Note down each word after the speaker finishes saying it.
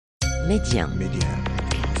ميديان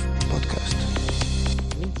بودكاست.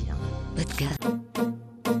 ميديان بودكاست.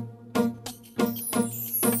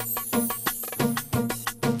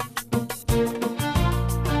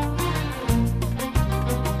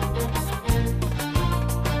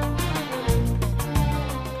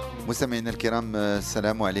 مستمعينا الكرام،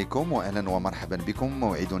 السلام عليكم واهلا ومرحبا بكم.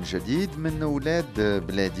 موعد جديد من اولاد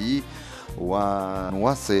بلادي،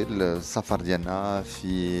 ونواصل السفر ديالنا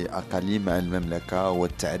في اقاليم المملكه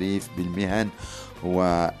والتعريف بالمهن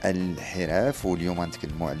والحرف. واليوم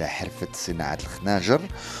نتكلموا على حرفه صناعه الخناجر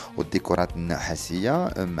والديكورات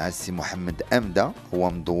النحاسيه مع السي محمد امدا، هو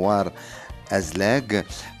من دوار ازلاق.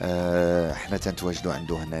 احنا تنتواجدوا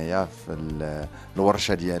عنده هنايا في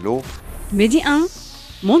الورشه ديالو. ميديان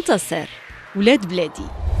منتصر، ولاد بلادي.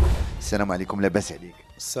 السلام عليكم، لاباس عليك؟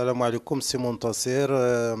 السلام عليكم سي منتصر،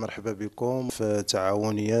 مرحبا بكم في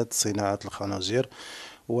تعاونيات صناعه الخناجر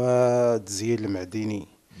والتزين المعدني.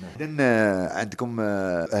 إذن عندكم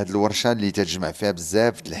هذه الورشه اللي تجمع فيها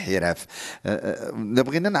بزاف الحرف.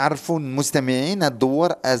 بغينا نعرفوا المستمعين هاد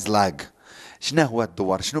الدوار ازلاق. شنو هو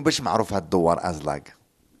الدوار؟ شنو باش معروف هاد الدوار ازلاق؟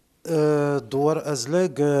 دوار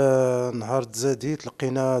ازلاق، نهار تزاديت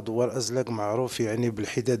لقينا دوار ازلاق معروف يعني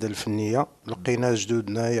بالحداده الفنيه. لقينا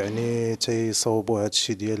جدودنا يعني تيصوبوا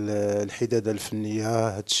هادشي ديال الحداده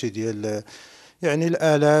الفنيه، هادشي ديال يعني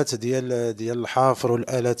الالات ديال الحافر،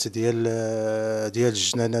 والالات ديال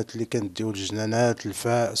الجنانات اللي كنديو الجنانات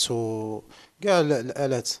الفاس وكاع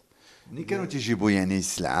الالات. ملي كانوا تيجيبوا يعني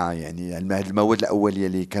السلعه، يعني هاد المواد الاوليه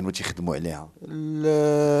اللي كانوا تيخدموا عليها،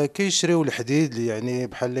 كيشريو الحديد، يعني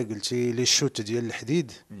بحال قلتي لي الشوت ديال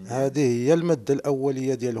الحديد. هذه هي الماده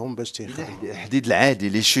الاوليه ديالهم باش تيخدموا. الحديد العادي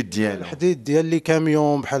اللي شوت ديالو، الحديد ديال لي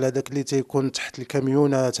كاميون، بحال هذاك اللي تيكون تحت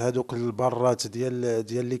الكاميونات، هذوك البرات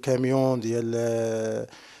ديال لي كاميون ديال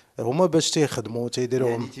هما باش تيخدموا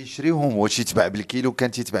تيديروهم. يعني تيشريوهم واش يتباع بالكيلو؟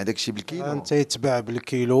 كان تيتباع داكشي بالكيلو؟ كان تيتباع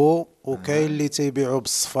بالكيلو، وكاين اللي تيبيعوا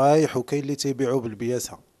بالصفايح، وكاين اللي تيبيعوا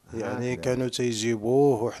بالبياسه. يعني كانوا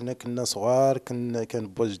تيجيبوه وحنا كنا صغار، كان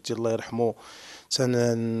با جدي الله يرحمه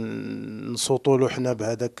نصوتوا له حنا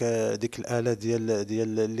بهذاك ديك الاله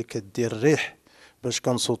ديال اللي كدير الريح، باش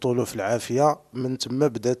كنصوتوا له في العافيه. من تما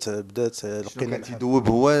بدات لقينا تيذوب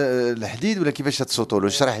هو الحديد ولا كيفاش تصوتوا له؟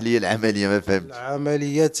 اشرح لي العمليه، ما فهمتش.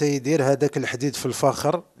 العمليه تيدير هذاك الحديد في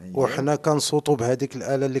الفخر، وحنا كنصوتوا بهذيك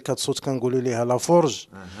الاله اللي كتصوت كنقولوا ليها لافورج.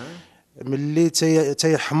 ملي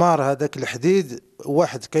تيحمار هذاك الحديد،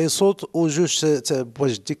 واحد كيصوت وجوج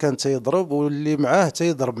بوجدي كان تيضرب، واللي معاه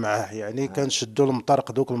تيضرب معاه. يعني كنشدوا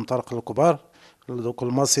المطرق، دوك المطرق الكبار، دوك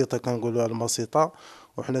المسيطه كنقولوها المسيطه،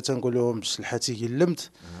 وحنا تنقولوهم بالشلحاتي اللمت.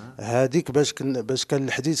 هذيك باش كان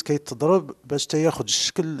الحديد كيتضرب باش تياخذ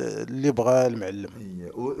الشكل اللي بغى المعلم.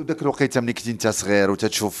 وداك الوقيته ملي كنتي انت صغير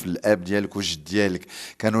وتتشوف الاب ديالك وجد ديالك،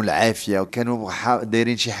 كانوا العافيه وكانوا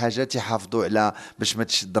دايرين شي حاجه تيحافظوا على باش ما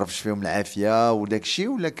تضربش فيهم العافيه وداك الشيء،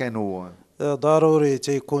 ولا كانوا ضروري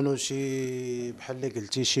تيكونوا شي بحال اللي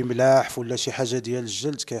قلتي شي ملاح ولا شي حاجه ديال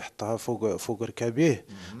الجلد كيحطها فوق ركابيه.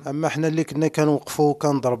 اما حنا اللي كنا كنوقفوا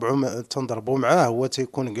تنضربوا معاه، هو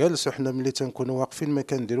تيكون جالس، وحنا ملي تنكونوا واقفين ما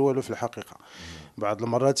كنديروا والو في الحقيقه. بعض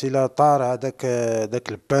المرات الا طار هذاك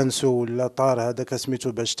البانسو، ولا طار هذاك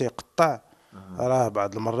سميتو باش تيقطع، راه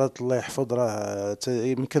بعض المرات الله يحفظ راه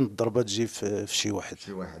يمكن الضربه تجي في شي واحد.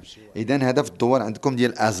 اذا هذا في الدوار عندكم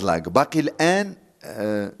ديال ازلاق باقي الان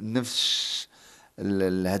نفس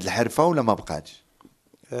هاد الحرفه ولا ما بقاتش؟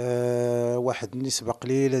 واحد النسبه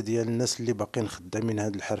قليله ديال الناس اللي باقيين خدامين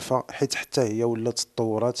هاد الحرفه، حيت حتى هي ولات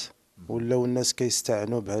تطورات، ولاو الناس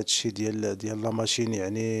كيستعنوا بهذا الشيء ديال لا ماشين.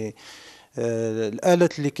 يعني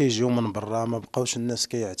الالات اللي كيجيو من برا ما بقاوش الناس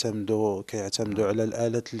كيعتمدوا على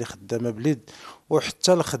الالات اللي خدامه باليد.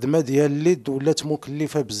 وحتى الخدمه ديال اليد ولات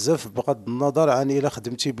مكلفه بزاف، بغض النظر عن الا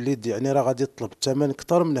خدمتي باليد، يعني راه غادي يطلب الثمن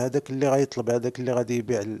اكثر من هذاك اللي غيطلب هذاك اللي غادي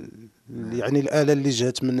يبيع يعني الاله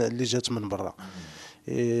اللي جات من برا.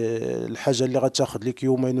 الحاجه اللي غتاخذ لك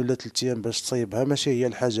يومين ولا 3 ايام باش تصيبها، ماشي هي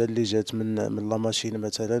الحاجه اللي جات من لا ماشين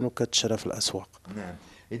مثلا وكتشرى في الاسواق. نعم.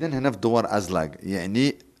 اذا هنا في الدوار ازلاق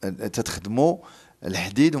يعني تتخدموا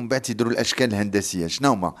الحديد ومن بعد تيديروا الاشكال الهندسيه.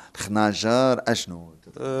 شنو هما الخناجر؟ اشنو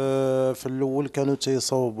في الاول كانوا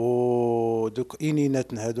تيصاوبوا دوك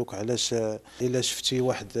انينات هذوك. علاش الا شفتي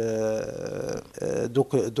واحد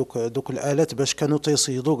دوك الالات باش كانوا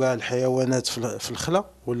تيصيدوا كاع الحيوانات في الخلا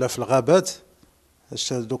ولا في الغابات.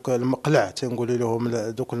 دوك المقلع تنقولوا لهم،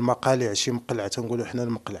 دوك المقالع، شي مقلع تنقولوا حنا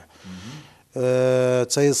المقلع.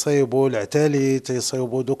 تيصايبوا العتالي،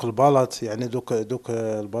 تيصايبوا دوك البلاط، يعني دوك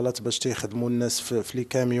البلاط باش تيخدموا الناس في لي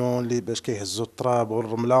كاميون اللي باش كيهزوا التراب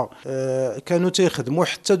والرمله. كانوا تيخدموا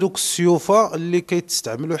حتى دوك السيوفه اللي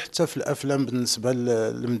كيتستعملوا حتى في الافلام. بالنسبه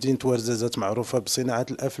لمدينه ورزازات معروفه بصناعه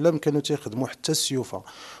الافلام، كانوا تيخدموا حتى السيوفه.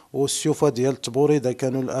 والسيوفه ديال التبوريده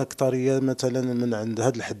كانوا الاكثريه مثلا من عند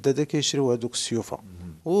هاد الحداده كيشريو هذوك السيوفه.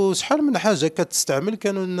 وشحال من حاجه كتستعمل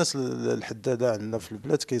كانوا الناس الحداده عندنا في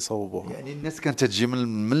البلاد كيصاوبوها. يعني الناس كانت تجي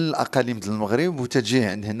من الاقاليم ديال المغرب وتجي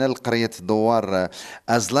عند هنا لقريه دوار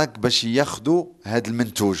ازلاك باش ياخذوا هذا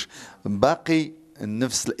المنتوج. باقي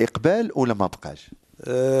نفس الاقبال ولا ما بقاش؟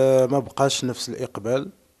 ما بقاش نفس الاقبال،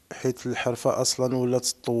 حيت الحرفه اصلا ولات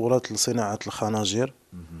تطورات لصناعه الخناجر.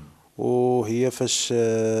 وهي فاش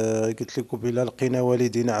قلت لك قبيله لقينا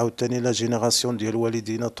والدينا عاوتاني لا جينيراسيون ديال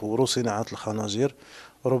والدينا طوروا صناعه الخناجر.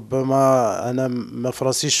 ربما انا ما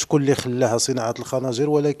فراسيش شكون اللي خلاها صناعه الخناجر،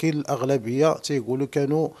 ولكن الاغلبيه تيقولوا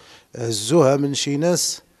كانوا هزوها من شي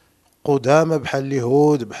ناس قدامى بحال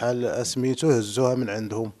اليهود بحال اسميتو، هزوها من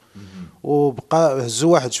عندهم. وبقى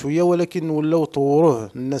هزوا واحد شويه، ولكن ولاو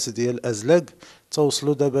طوروه الناس ديال الازلاق.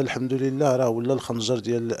 توصلوا دابا الحمد لله راه ولا الخنجر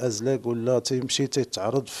ديال الازلاق ولا تيمشي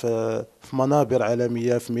تيتعرض في منابر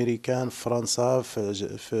عالميه، في ميريكان، في فرنسا،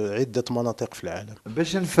 في عده مناطق في العالم.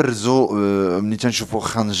 باش نفرزوا ملي تنشوفوا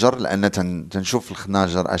خنجر، لان تنشوف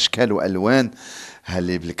الخناجر اشكال والوان، ها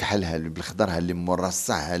اللي بالكحل، ها اللي بالخضر، ها اللي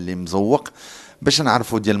مرصع، ها اللي مزوق. باش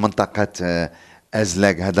نعرفوا ديال منطقه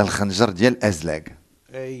ازلاق، هذا الخنجر ديال ازلاق.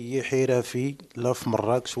 اي حرفي لا في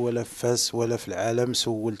مراكش ولا في فاس ولا في العالم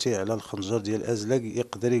سولتيه على الخنجر ديال ازلاق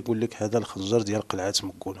يقدر يقول لك هذا الخنجر ديال قلعه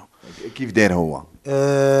مكونه. كيف داير هو؟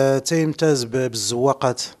 تيمتاز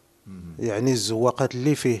بالزواقات، يعني الزواقات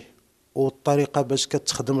اللي فيه والطريقه باش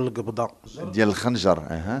كتخدم القبضه ديال الخنجر.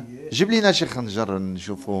 جيب لينا شي خنجر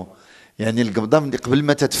نشوفوا، يعني القبضه من قبل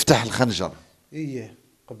ما تفتح الخنجر. ايه،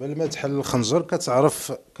 قبل ما تحل الخنجر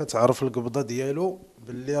كتعرف القبضه ديالو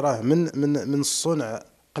باللي راه من الصنع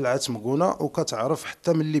قلعه مكونه، وكتعرف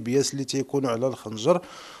حتى من اللبياس اللي تيكونوا على الخنجر.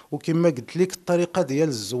 وكما قلت لك الطريقه ديال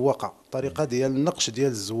الزواقه، الطريقه ديال النقش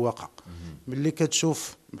ديال الزواقه، ملي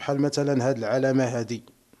كتشوف بحال مثلا هاد العلامه هادي،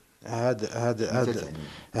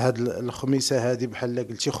 هاد الخميسه هادي بحال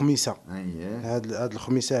قلتي خميسه، هاد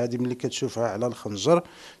الخميسه هادي ملي كتشوفها على الخنجر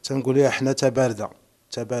تنقول لها حنا تبارده.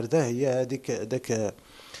 تبارده هي هذيك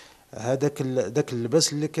داك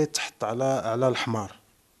اللباس اللي كيتحط على الحمار.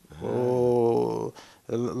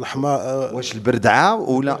 الحمار واش البردعه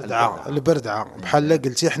ولا البردعه بحال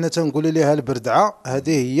قلتي حنا تنقولوا ليها البردعه.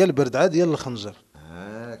 هذه هي البردعه ديال الخنجر.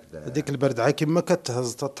 هذيك البردعه كما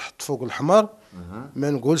كتهز تحط فوق الحمار. ما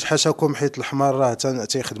نقولش حاشاكم حيت الحمار راه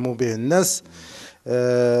تيخدموا به الناس.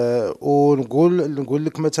 ونقول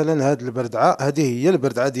لك مثلا هذه البردعه هذه هي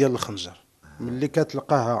البردعه ديال الخنجر. ملي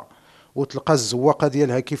كتلقاها وتلقى الزواقه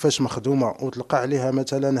ديالها كيفاش مخدومه، وتلقى عليها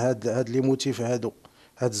مثلا هاد لي موتيف هادو،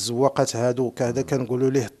 هاد الزواقات هادو هذا كنقولوا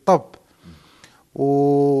ليه الطب.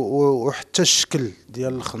 وحتى الشكل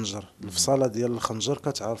ديال الخنجر، الفصاله ديال الخنجر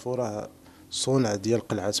كتعرفوا راه صنع ديال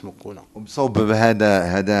قلعه مكونه. ومصوب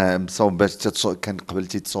هذا مصوب باش كان قبل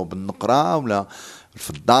تيتصوب النقره ولا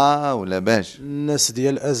الفضه ولا باش؟ الناس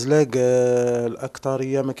ديال ازلاق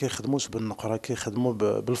الاكثريه ما كيخدموش بالنقره، كيخدموا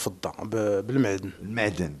بالفضه، بالمعدن.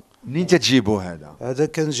 المعدن. منين تجيبوا هذا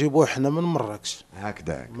كنجيبوه حنا من مراكش.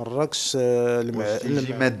 هكذا مراكش.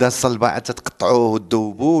 تيجي ماده صلبه تقطعوه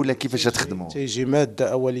وتذوبوه ولا كيفاش تخدموه؟ تيجي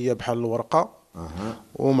ماده اوليه بحال الورقه.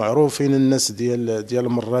 ومعروفين الناس ديال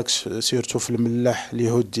مراكش سيرتو في الملاح،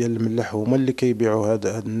 اليهود ديال الملاح هما اللي كيبيعوا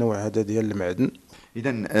هذا النوع هذا ديال المعدن. اذا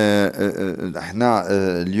احنا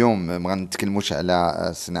اليوم ما غنتكلموش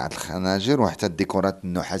على صناعه الخناجر وحتى الديكورات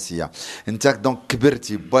النحاسيه. انت دونك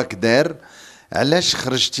كبرتي باك دار، علاش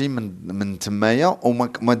خرجتي من تمايا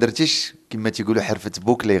وما درتيش كما تيقولوا حرفه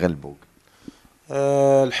بوك اللي يغلبوك؟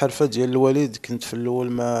 الحرفه ديال الوالد كنت في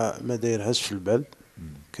الاول ما دايرهاش في البال.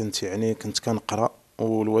 كنت كنقرا،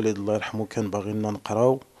 والوالد الله يرحمه كان باغي لنا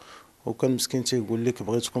نقراو، وكان مسكين تيقول لك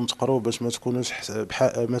بغيتكم تقراو باش ما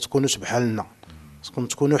تكونوش بحالنا، خصكم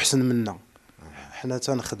تكونوا احسن منا. حنا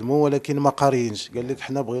تنخدموا ولكن ما قاريينش. قال لك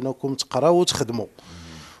حنا بغيناكم تقراو وتخدموا.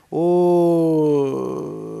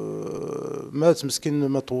 مات مسكين،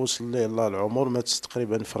 ما طولش ليه الله العمر، مات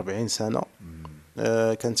تقريبا في 40 سنه.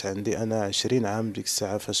 كانت عندي انا 20 عام ديك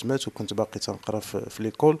الساعه فاش مات، وكنت باقي تنقرا في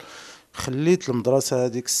ليكول. خليت المدرسه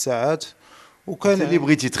هذيك الساعات. وكان انت اللي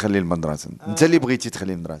بغيتي تخلي المدرسه؟ انت اللي بغيتي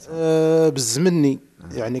تخلي المدرسه؟ بالزمني،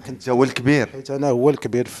 يعني كنت هو الكبير، حيت انا هو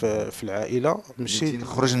الكبير في العائله. مشيت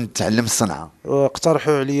نخرج نتعلم الصنعه.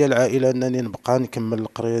 اقترحوا عليا العائله انني نبقى نكمل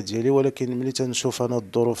القرايه ديالي، ولكن ملي تنشوف انا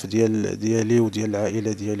الظروف ديالي وديال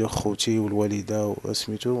العائله ديالي وخوتي والوالده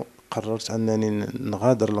وسميتو، قررت انني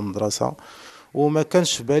نغادر المدرسه، وما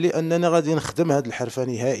كانش في بالي انني غادي نخدم هذه الحرفه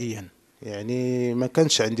نهائيا. يعني ما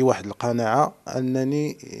كانش عندي واحد القناعه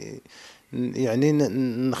انني يعني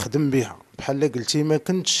نخدم بها. بحال قلتي ما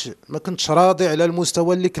كنتش راضي على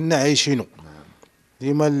المستوى اللي كنا عايشينه.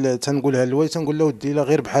 ديما تنقولها للوالد، تنقول له ودي لا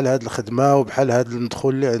غير بحال هاد الخدمه وبحال هاد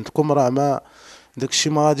المدخول اللي عندكم راه ما داكشي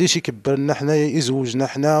ما غاديش يكبرنا حنا، يزوجنا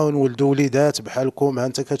حنا ونولدوا وليدات بحالكم. ها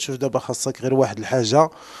انت كتشوف دابا خاصك غير واحد الحاجه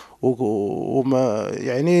وما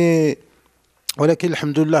يعني. ولكن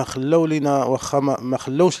الحمد لله خلاو لينا، واخا ما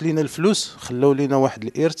خلاوش لينا الفلوس، خلاو لينا واحد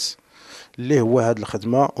الارث اللي هو هاد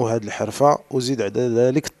الخدمه وهاد الحرفه، وزيد على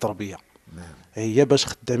ذلك التربيه. هي باش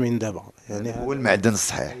خدامين دابا يعني هو المعدن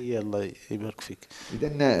الصحيح. هي الله يبارك فيك.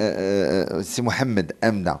 اذا سي محمد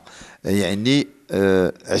امدا، يعني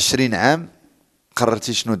 20 عام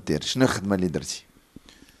قررتي شنو دير؟ شنو الخدمه اللي درتي؟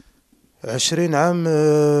 20 عام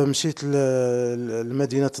مشيت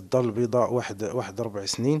لمدينة الدار البيضاء واحد 4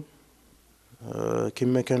 سنين.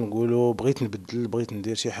 كما كنقولوا بغيت نبدل، بغيت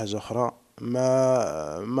ندير شي حاجة أخرى.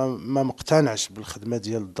 ما مقتنعش بالخدمة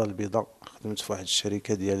ديال الدار البيضاء. خدمت في واحد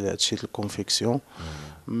الشركة ديال هادشي الكونفيكسيون،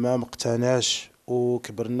 ما مقتنعش.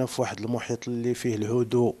 وكبرنا في واحد المحيط اللي فيه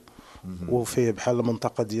الهدوء، وفيه بحال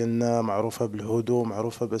المنطقة ديالنا معروفة بالهدوء،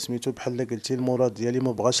 معروفة بسميتو بحال قلتي. المراد ديالي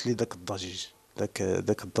ما بغاش لي داك الضجيج،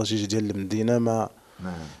 داك الضجيج ديال المدينة. ما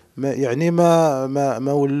يعني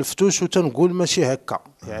ما ولفتوش، وتنقول ماشي هكا.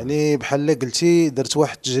 يعني بحال قلتي درت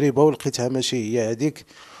واحد التجربة ولقيتها ماشي هي هذيك.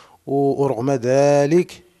 ورغم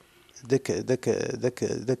ذلك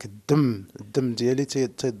داك الدم ديالي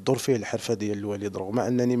تيدور فيه الحرفة ديال الوالد، رغم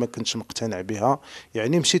انني ما كنتش مقتنع بها.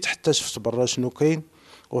 يعني مشيت حتى شفت برا شنو كاين،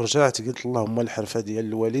 ورجعت قلت اللهم الحرفة ديال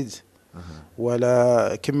الوالد،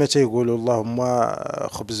 ولا كما تيقولوا اللهم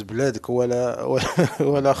خبز بلادك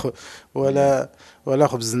ولا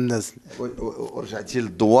خبز الناس. ورجعتي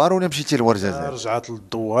للدوار ولا مشيتي لورجازات؟ رجعت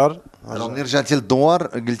للدوار. ملي رجعتي للدوار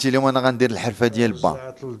قلتي لهم انا غندير الحرفه ديال با.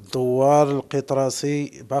 رجعت للدوار لقيت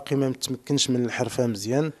راسي باقي ما متمكنش من الحرفه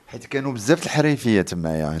مزيان، حيت كانوا بزاف الحريفيه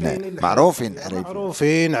تمايا هنا معروفين الحريفيه.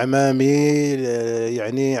 معروفين عمامي،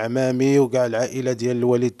 يعني عمامي وكاع العائله ديال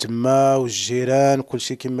الوالد تما والجيران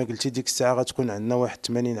كلشي. كما قلتي ديك الساعه غتكون عندنا واحد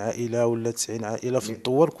 80 عائله ولا 90 عائله في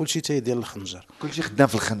الدوار، كلشي تيدير الخنجر. كلشي خدام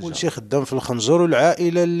في الخنجر. كلشي خدام في الخنجر.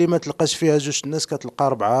 والعائله اللي ما تلقاش فيها جوج الناس كتلقى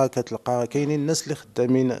 4، كتلقى كاينين الناس اللي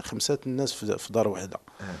خدامين 5 الناس في دار واحده.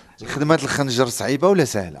 خدمه الخنجر صعيبه ولا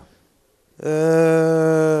سهله؟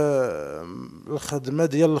 الخدمه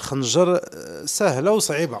ديال الخنجر سهله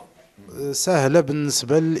وصعيبه. سهله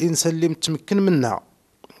بالنسبه للانسان اللي متمكن منها،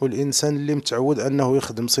 والانسان اللي متعود انه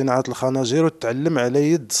يخدم صناعه الخناجر وتعلم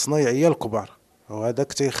على يد الصنايعيه الكبار،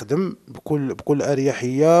 وهذاك تيخدم بكل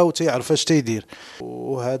اريحيه وتيعرف اش تيدير.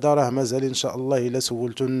 وهذا راه مازال ان شاء الله الا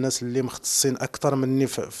سولتوا الناس اللي مختصين اكثر مني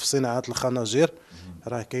في صناعه الخناجر،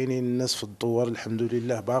 راه كاينين الناس في الدوار الحمد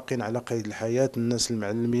لله باقين على قيد الحياه. الناس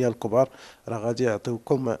المعلميه الكبار راه غادي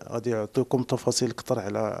يعطيوكم تفاصيل اكثر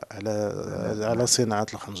على صناعه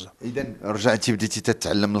الخنجر. اذا رجعتي بديتي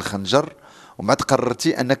تتعلم الخنجر ومن بعد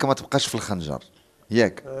قررتي انك ما تبقاش في الخنجر،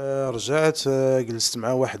 ياك؟ رجعت جلست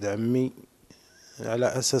مع واحد عمي على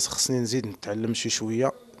اساس خصني نزيد نتعلم شي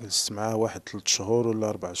شويه. جلست معاه واحد 3 شهور ولا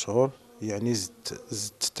 4 شهور، يعني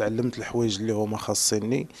زدت تعلمت الحوايج اللي هما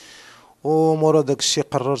خاصيني. ومورا داك الشيء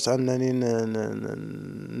قررت انني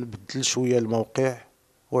نبدل شويه الموقع،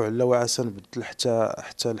 وعلى وعسى نبدل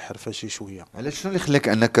حتى الحرفه شي شويه. علاش شنو اللي خلاك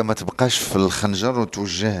انك ما تبقاش في الخنجر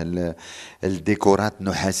وتوجه للديكورات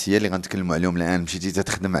النحاسيه اللي غنتكلموا عليهم الان؟ مشيتي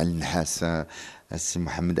تخدم على النحاس السي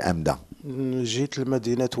محمد امدا. جيت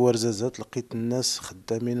لمدينه ورزازات، لقيت الناس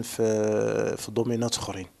خدامين في دومينات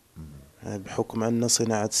اخرين، بحكم ان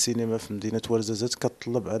صناعه السينما في مدينه ورزازات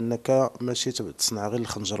كتطلب انك ماشي تصنع غير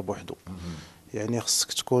الخنجر بوحدو. يعني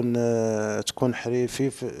خصك تكون حريفي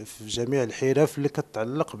في جميع الحرف اللي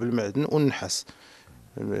كتعلق بالمعدن والنحاس.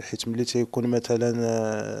 حيت ملي تيكون مثلا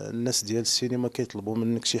الناس ديال السينما كيطلبوا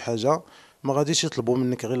منك شي حاجه، ما غاديش يطلبوا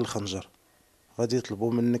منك غير الخنجر، غادي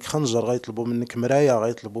يطلبوا منك خنجر، غيطلبوا منك مرايه،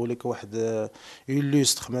 غيطلبوا لك واحد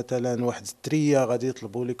يلوستر مثلا، واحد التريه، غادي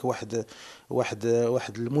يطلبوا لك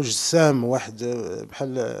واحد المجسم، واحد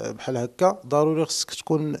بحال هكا. ضروري خصك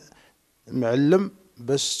تكون معلم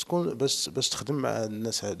باش تخدم مع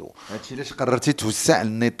الناس هادو. هادشي علاش قررتي توسع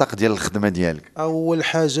النطاق ديال الخدمه ديالك؟ اول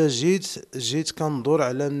حاجه جيت كندور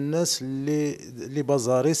على الناس اللي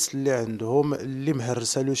بازاريس، اللي عندهم اللي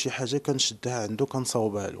مهرسه له شي حاجه كنشدها عنده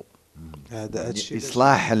كنصاوبها له. هذا الشيء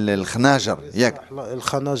اصلاح الخناجر، ياك؟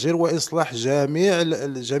 الخناجر واصلاح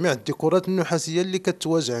جميع الديكورات النحاسيه اللي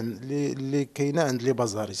كتواجه اللي كاينه عند لي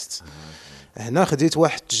بازاريست. هنا خديت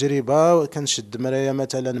واحد التجربه، كنشد مرايه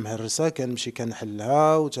مثلا مهرسه كنمشي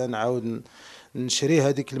كنحلها وتنعاود نشري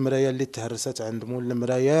هذيك المرايه اللي تهرست عند مول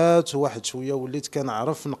المرايات، وواحد شويه وليت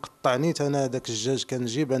كنعرف نقطع نيت انا هذاك الجاج،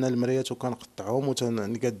 كنجيب انا المرايات وكنقطعهم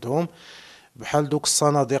وتنقدهم بحال دوك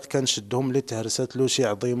الصناديق كنشدهم اللي تهرست له شي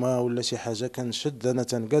عظيمه ولا شي حاجه، كنشد انا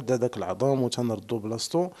تنقاد هذاك العظام وتنردو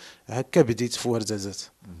بلاصتو. هكا بديت في ورزازات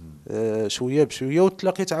شويه بشويه،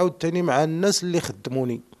 وتلاقيت عاود تاني مع الناس اللي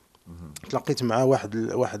خدموني. تلاقيت مع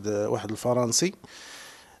واحد الفرنسي،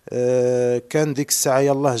 كان ديك الساعه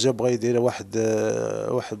يلاه جا بغا يدير واحد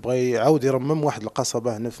بغا يعاود يرمم واحد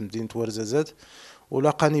القصبه هنا في مدينه ورزازات،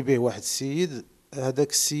 ولاقاني به واحد السيد. هذاك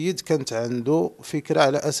السيد كانت عنده فكره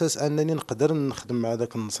على اساس انني نقدر نخدم مع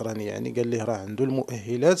ذاك النصراني، يعني قال لي راه عنده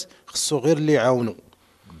المؤهلات، خصو غير اللي يعاونو.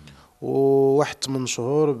 وواحد 8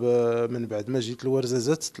 شهور من بعد ما جيت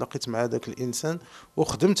لورزازات تلاقيت مع ذاك الانسان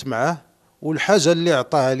وخدمت معاه، والحاجه اللي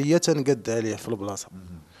عطاها ليا تنقدها ليه في البلاصه.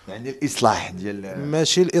 يعني الاصلاح ديال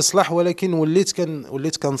ماشي الاصلاح، ولكن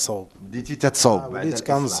وليت كنصاوب. بديتي تتصاوب بعد وليت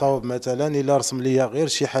الإصلاح. كنصاوب مثلا الا رسم ليا غير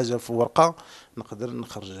شي حاجه في ورقه نقدر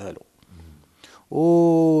نخرجها له.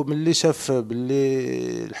 وملي شاف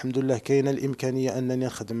باللي الحمد لله كاينه الامكانيه انني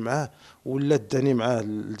نخدم معاه، ولا داني معاه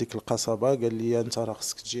لديك القصبه، قال لي انت راه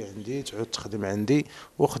خصك تجي عندي تعود تخدم عندي.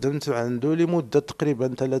 وخدمت عنده لمده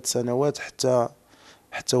تقريبا 3 سنوات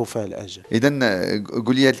حتى وفاه الاجل. اذا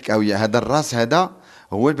قول لي هاد الكاويه، هذا الراس هذا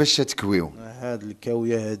هو باش تكويو. هاد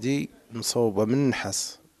الكاويه هادي مصوبه من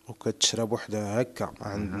النحاس وكتشرى بوحدها هكا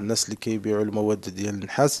عند الناس اللي كيبيعوا المواد ديال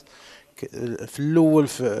النحاس. في الاول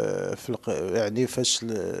يعني فاش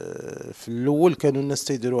في الاول كانوا الناس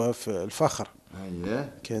تيديروها في الفخر.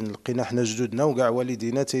 اييه كان لقينا حنا جدودنا وكاع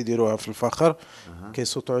والدينا تيديروها في الفخر.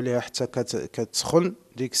 كيصوتوا عليها حتى كتسخن،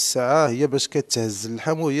 ديك الساعه هي باش كتهز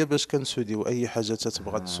اللحم، وهي باش كنسوديو اي حاجه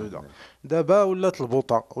تتبغى تسودا. دابا ولات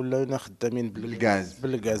البوطه، ولانا خدامين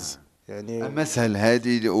بالغاز يعني. اما سهل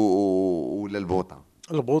هادي ولا البوطه؟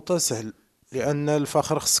 البوطه سهل، لان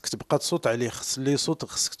الفخر خصك تبقى تصوت عليه، خص اللي يصوت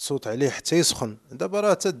خصك تصوت عليه حتى يسخن. دابا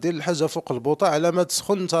راه تدير الحاجه فوق البوطه على ما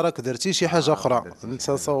تسخن، انت راك درتي شي حاجه اخرى،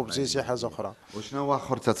 انت صوبتي شي حاجه اخرى. وشنو هو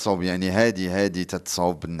اخر تتصاوب؟ يعني هادي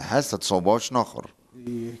تتصاوب بالنحاس، تتصاوبها وشنو اخر؟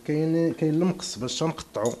 كاين المقص باش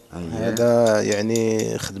تنقطعوا. أيه. هذا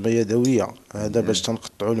يعني خدمه يدويه، هذا باش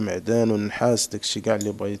تنقطعوا المعدن والنحاس داكشي كاع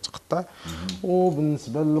اللي بغا يتقطع.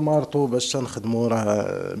 وبالنسبه للمارطو باش تنخدموا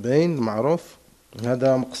راه باين معروف.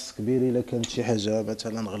 هذا مقص كبير الا كانت شي حاجه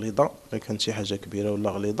مثلا غليظه، الا كانت شي حاجه كبيره ولا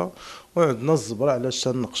غليظه. وعندنا الزبره علاش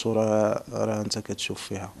تنقشوا، راه انت كتشوف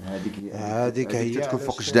فيها. هذيك هي تكون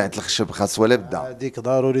فوق جداعة الخشب خاص ولا بدا؟ هذيك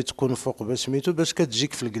ضروري تكون فوق باش سميتو باش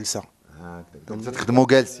كتجيك في الجلسه. تخدموا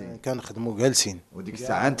جالسين؟ كنخدموا جالسين. وديك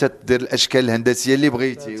الساعه انت تدير الاشكال الهندسيه اللي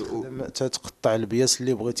بغيتي تتقطع البياس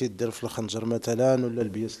اللي بغيتي دير في الخنجر مثلا، ولا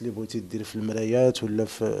البياس اللي بغيتي دير في المرايات، ولا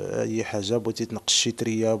في اي حاجه بغيتي تنقش شي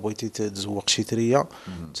تريه، بغيتي تزوق شي تريه،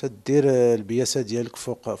 تدير البياسه ديالك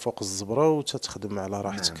فوق الزبره وتتخدم على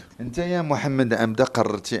راحتك. انت يا محمد امدا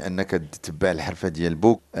قررتي انك تتبع الحرفه ديال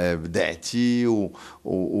بوك، بدعتي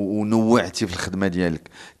ونوعتي في الخدمه ديالك.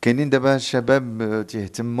 كاينين دابا شباب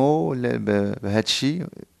تيهتموا بهذا الشيء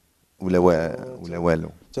ولا والو؟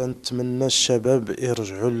 تنتمنى الشباب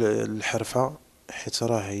يرجعوا للحرفه، حيت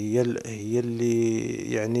راه هي اللي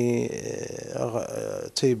يعني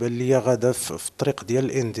تيبان ليا غادا في الطريق ديال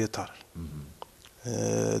الاندثار.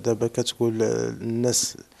 دابا كتقول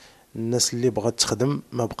الناس اللي بغات تخدم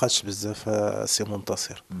ما بقاتش بزاف سي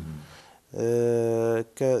منتصر.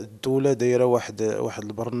 الدوله دايره واحد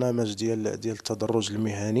البرنامج ديال التدرج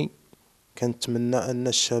المهني. كنتمنى ان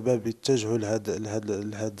الشباب يتجهوا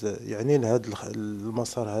لهذا يعني لهذا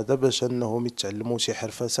المسار هذا، باش انهم يتعلموا شي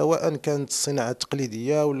حرفه، سواء كانت الصناعه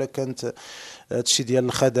التقليديه ولا كانت هادشي ديال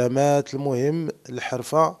الخدمات. المهم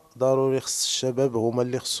الحرفه ضروري، خص الشباب هما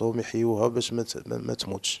اللي خصهم يحيوها باش ما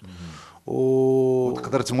تموتش.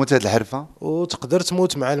 وتقدر تموت هذه الحرفه، وتقدر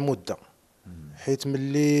تموت مع المده. حيت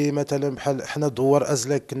ملي مثلا بحال حنا دوار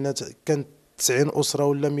ازلاك كانت 90 اسره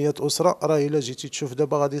ولا 100 اسره، راه الا جيتي تشوف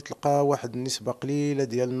دابا غادي تلقى واحد النسبه قليله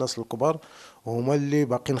ديال الناس الكبار هما اللي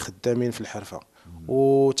باقيين خدامين في الحرفه،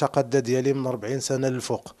 وتقدى ديالي من 40 سنه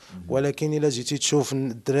للفوق. ولكن الا جيتي تشوف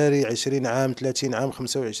الدراري 20 عام 30 عام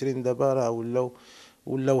 25 دابا راه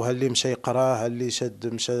ولاو ها اللي مشى يقرا، ها اللي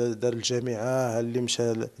مشى دار الجامعه، ها اللي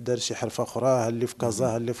مشى دار شي حرفه اخرى، ها اللي في كازا،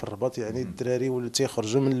 ها اللي في الرباط. يعني الدراري ولا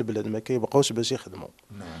تيخرجوا من البلاد ما كيبقاوش باش يخدموا.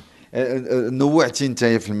 نوعتي انت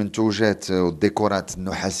في المنتوجات والديكورات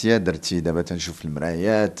النحاسيه، درتي دابا تنشوف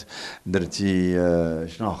المرايات، درتي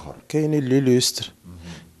شنو اخر؟ كاينين لي لوستر،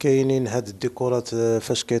 كاينين هاد الديكورات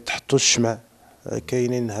فاش كيتحطوا الشمع،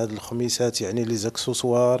 كاينين هاد الخميسات يعني لي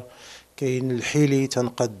زاكسوسوار، كاين الحيلي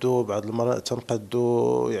تنقدو بعض المرات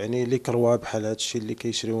تنقدو يعني لي كروا بحال هادشي اللي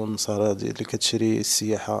كيشريو النصارى اللي كتشري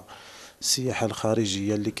السياحه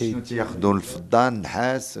الخارجيه اللي شنو تياخذوا؟ الفضه،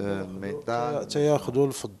 النحاس، الميطال؟ تياخذوا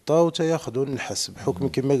الفضه وتياخذوا النحاس، بحكم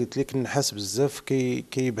كما قلت لك النحاس بزاف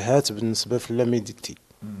كيبهات بالنسبه في لاميديتي.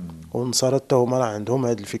 والنصارى حتى هما راه عندهم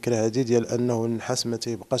هذه الفكره هذه ديال انه النحاس ما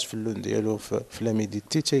تيبقاش في اللون ديالو في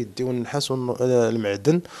لاميديتي، تيديو النحاس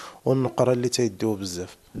المعدن والنقره اللي تيديوه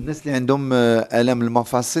بزاف. الناس اللي عندهم الام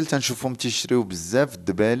المفاصل تنشوفهم تيشريو بزاف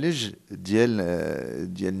الدبالج ديال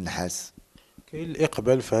النحاس. كاين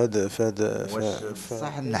الاقبال في هذا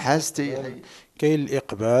صح النحاس كاين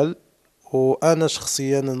الاقبال. وانا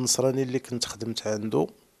شخصيا النصراني اللي كنت خدمت عنده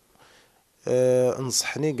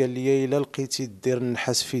نصحني قال لي الا لقيتي دير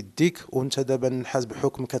النحاس في يديك، وانت دابا النحاس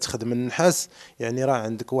بحكم كتخدم النحاس يعني راه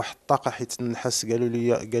عندك واحد الطاقه، حيت النحاس قال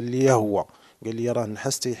لي راه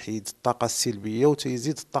النحاس تيحيد الطاقه السلبيه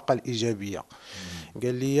وتيزيد الطاقه الايجابيه.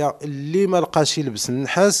 قال لي اللي ما لقاش يلبس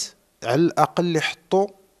النحاس على الاقل يحطو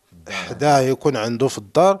حداه يكون عنده في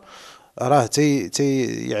الدار، راه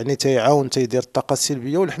يعني تيعاون تيدير الطاقه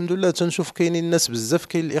السلبيه. والحمد لله تنشوف كاينين الناس بزاف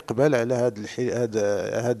كاين الاقبال على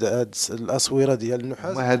هاد الاسوره ديال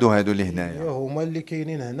النحاس. هما هادو اللي هنايا هما اللي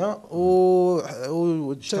كاينين هنا.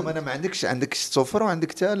 انا ما عندك الصفر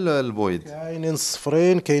وعندك حتى البيض. كاينين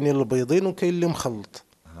الصفرين كاينين البيضين وكاين اللي مخلط.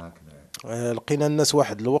 لقينا الناس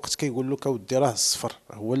واحد الوقت كيقول لك اودي راه الصفر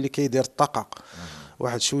هو اللي كيدير الطاقه.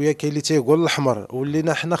 واحد شويه كاين اللي تيقول الاحمر،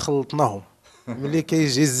 ولينا حنا خلطناهم. ملي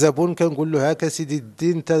كيجي الزبون كنقول له هاكا سيدي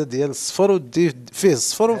دي انت ديال الصفر ودي فيه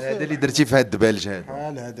الصفر هذا اللي درتي في هاد الدبالج هذا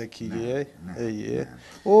بحال هذاك. اييه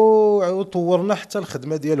وطورنا حتى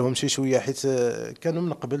الخدمه ديالهم شي شويه، حيت كانوا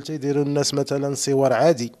من قبل تيديروا الناس مثلا صور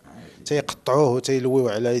عادي تيقطعوه وتيلويو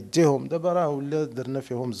على يديهم. دابا راه ولا درنا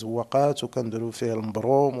فيهم زواقات وكنديروا فيه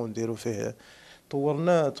المبروم ونديروا فيه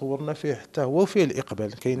طورنا فيه حتى هو، وفيه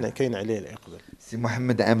الاقبال كاين عليه الاقبال. سي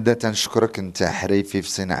محمد امدا تنشكرك، انت حريفي في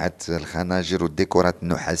صناعه الخناجر والديكورات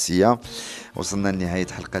النحاسيه. وصلنا لنهايه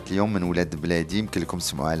حلقه اليوم من ولاد بلادي، يمكن لكم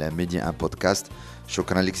تسمعوا على ميديا ان بودكاست.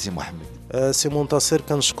 شكرا لك سي محمد. سي منتصر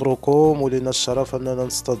كنشكركم، ولينا الشرف اننا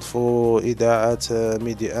نستضيفوا اذاعه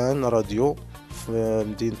ميديا ان راديو في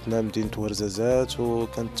مدينتنا مدينه ورزازات،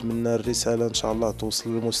 وكنتمنى الرساله ان شاء الله توصل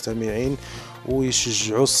للمستمعين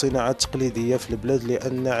ويشجعوا الصناعه التقليديه في البلاد،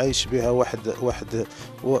 لان عايش بها واحد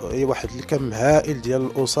الكم هائل ديال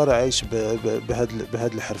الاسر عايش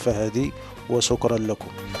بهذه الحرفه هذه. وشكرا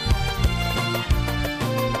لكم.